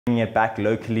Bringing it back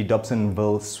locally,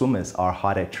 Dobsonville Swimmers are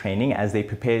hard at training as they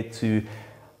prepare to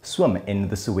swim in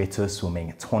the Soweto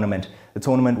Swimming Tournament. The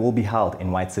tournament will be held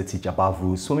in White City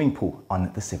Jabavu Swimming Pool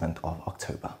on the 7th of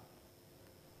October.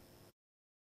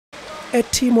 A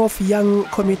team of young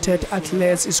committed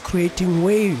athletes is creating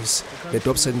waves. The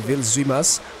Dobsonville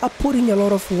Swimmers are putting a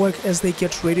lot of work as they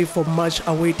get ready for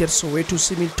much-awaited Soweto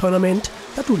Swimming Tournament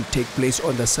that will take place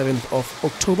on the 7th of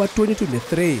October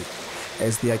 2023.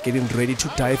 As they are getting ready to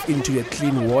dive into the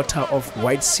clean water of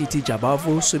White City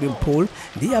Jabavu Swimming Pool,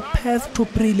 their path to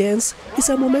brilliance is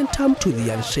a momentum to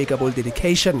the unshakable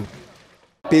dedication.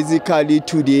 Basically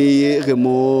today,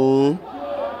 Remo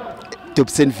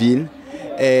Dobsonville,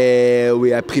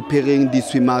 we are preparing the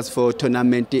swimmers for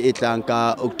tournament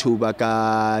Etlanka October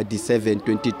 7,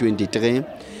 2023.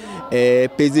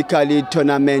 Basically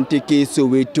tournament ke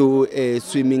Soweto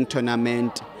swimming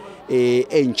tournament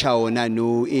in China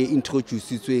no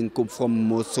introduced from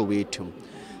Soweto.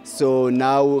 So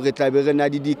now we have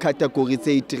the categories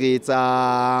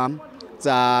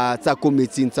tsa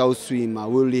committing tsa swimmer.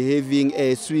 We'll be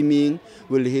having swimming,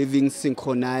 we'll be having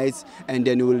synchronized, and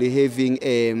then we'll be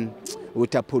having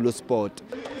water polo sport.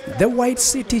 The White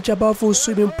City Jabavu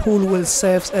Swimming Pool will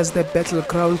serve as the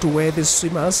battleground where the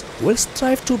swimmers will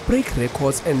strive to break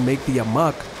records and make their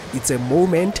mark. It's a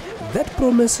moment that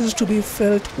promises to be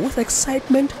filled with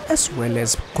excitement as well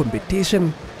as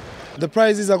competition. The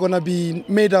prizes are going to be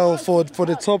medal for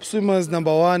the top swimmers,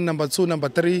 number 1, number 2, number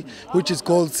 3, which is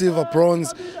gold, silver,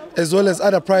 bronze, as well as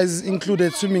other prizes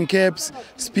included swimming caps,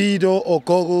 speedo or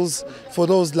goggles for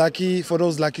those lucky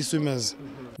swimmers.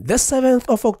 The 7th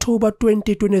of October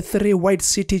 2023 White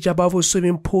City Jabavu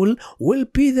Swimming Pool will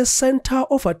be the center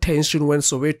of attention when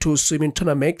Soweto Swimming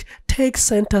Tournament takes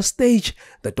center stage.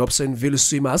 The Dobsonville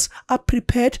Swimmers are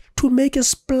prepared to make a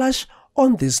splash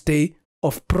on this day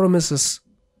of promises.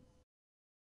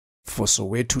 For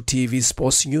Soweto TV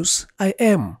Sports News, I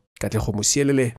am Katlego Musielele.